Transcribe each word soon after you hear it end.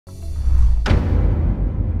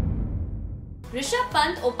Rishabh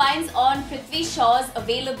Pant opines on Prithvi Shaw's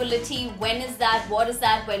availability. When is that? What is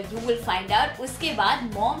that? Well, you will find out. Uske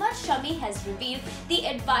baad, Mohammed Shami has revealed the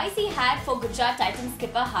advice he had for Gujarat Titans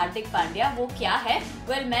skipper Hardik Pandya. वो क्या है?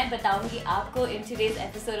 Well, मैं बताऊंगी आपको in today's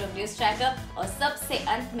episode of News Tracker. और सबसे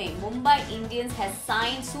अंत में, Mumbai Indians has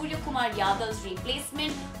signed Suryakumar Yadav's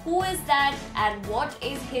replacement. Who is that? And what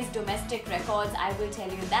is his domestic records? I will tell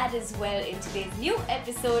you that as well in today's new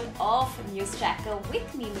episode of News Tracker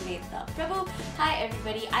with me, Nivedna Prabhu. Hi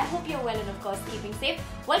everybody, I hope you're well and of course keeping safe.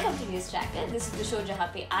 Welcome to News Tracker. This is the show jahan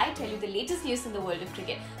pe I tell you the latest news in the world of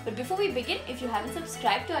cricket. But before we begin, if you haven't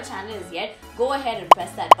subscribed to our channel as yet, go ahead and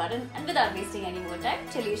press that button. And without wasting any more time,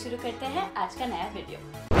 चलिए शुरू करते हैं आज का नया video.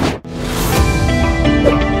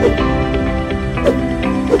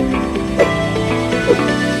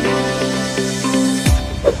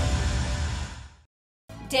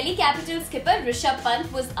 Delhi Capitals skipper Rishabh Pant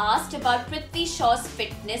was asked about Prithvi Shaw's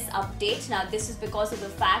fitness update. Now, this is because of the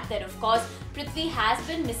fact that, of course, Prithvi has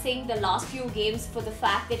been missing the last few games for the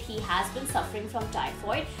fact that he has been suffering from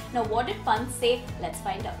typhoid. Now, what did Pant say? Let's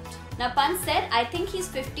find out. Now, Pant said, I think he's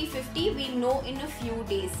 50-50. We'll know in a few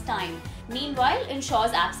days' time. Meanwhile, in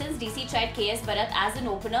Shaw's absence, DC tried KS Bharat as an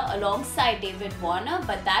opener alongside David Warner,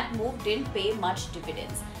 but that move didn't pay much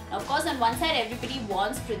dividends. Now, of course, on one side, everybody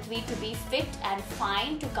wants Prithvi to be fit and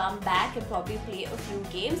fine to come back and probably play a few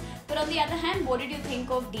games. But on the other hand, what did you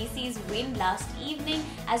think of DC's win last evening,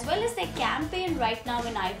 as well as their campaign right now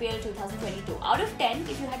in IPL 2022? Out of 10,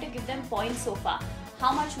 if you had to give them points so far,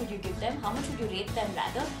 how much would you give them? How much would you rate them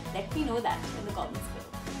rather? Let me know that in the comments below.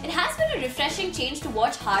 It has been a refreshing change to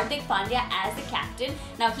watch Hardik Pandya as a captain.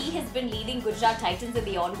 Now, he has been leading Gujarat Titans in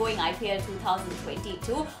the ongoing IPL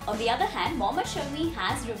 2022. On the other hand, Mohammed Shami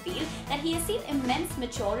has revealed that he has seen immense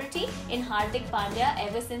maturity in Hardik Pandya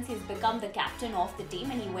ever since he's become the captain of the team,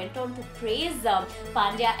 and he went on to praise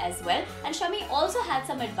Pandya as well. And Shami also had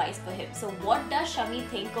some advice for him. So what does Shami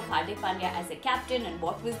think of Hardik Pandya as a captain, and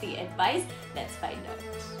what was the advice? Let's find out.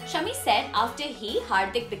 Shami said after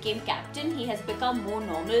Hardik became captain, he has become more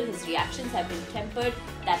normal. His reactions have been tempered,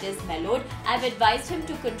 that is mellowed. I've advised him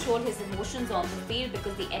to control his emotions on the field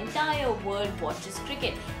because the entire world watches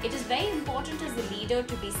cricket. It is very important as a leader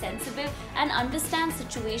to be sensible and understand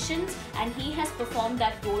situations, and he has performed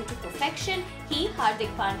that role to perfection. Hardik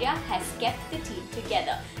Pandya, has kept the team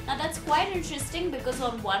together. Now, that's quite interesting because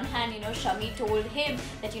on one hand, Shami told him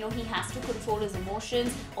that, he has to control his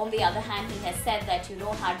emotions. On the other hand, he has said that,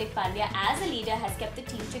 Hardik Pandya as a leader has kept the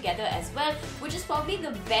team together as well, which is probably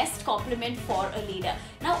the best compliment for a leader.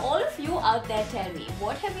 Now, all of you out there, tell me,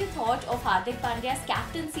 what have you thought of Hardik Pandya's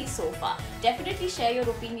captaincy so far? Definitely share your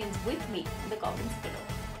opinions with me in the comments below.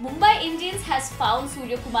 Mumbai Indians has found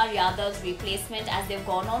Suryakumar Yadav's replacement as they've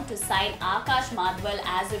gone on to sign Akash Madhwal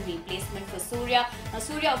as a replacement for Surya. Now,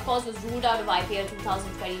 Surya, of course, was ruled out of IPL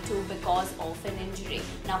 2022 because of an injury.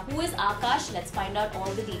 Now, who is Akash? Let's find out all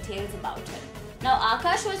the details about him. Now,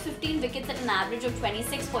 Akash, who has 15 wickets at an average of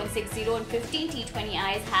 26.60 and 15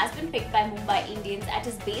 T20Is, has been picked by Mumbai Indians at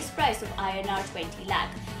his base price of INR 20 lakh.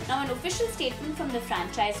 Now, an official statement from the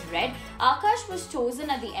franchise read, Akash was chosen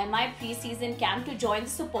at the MI pre-season camp to join the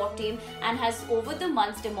support team and has over the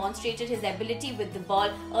months demonstrated his ability with the ball,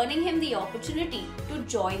 earning him the opportunity to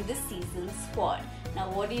join the season's squad. Now,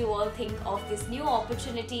 what do you all think of this new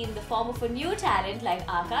opportunity in the form of a new talent like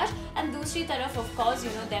Akash? And dusri taraf, of course,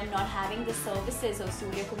 them not having the services of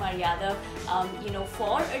Suryakumar Yadav,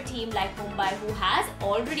 for a team like Mumbai, who has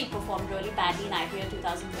already performed really badly in IPL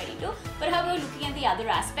 2022. But however, looking at the other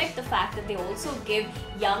aspect, the fact that they also give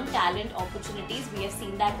young talent opportunities, we have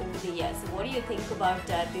seen that over the years. So what do you think about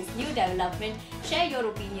this new development? Share your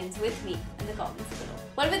opinions with me in the comments below.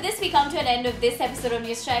 Well, with this, we come to an end of this episode of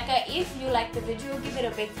News Tracker. If you liked the video, give it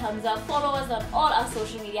a big thumbs up. Follow us on all our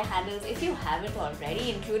social media handles if you haven't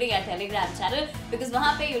already, including our Telegram channel, because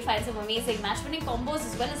wahan pe you'll find some amazing match-winning combos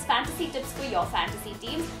as well as fantasy tips for your fantasy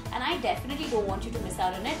teams, and I definitely don't want you to miss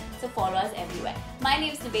out on it, so follow us everywhere. My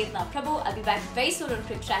name is Nivedna Prabhu. I'll be back very soon on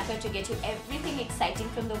Cricket Tracker to get you everything exciting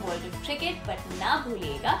from the world of cricket, but na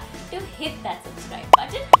bhuliega to hit that subscribe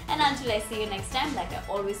button. And until I see you next time, like I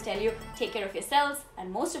always tell you, take care of yourselves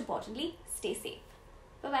and most importantly, stay safe.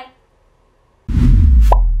 Bye-bye.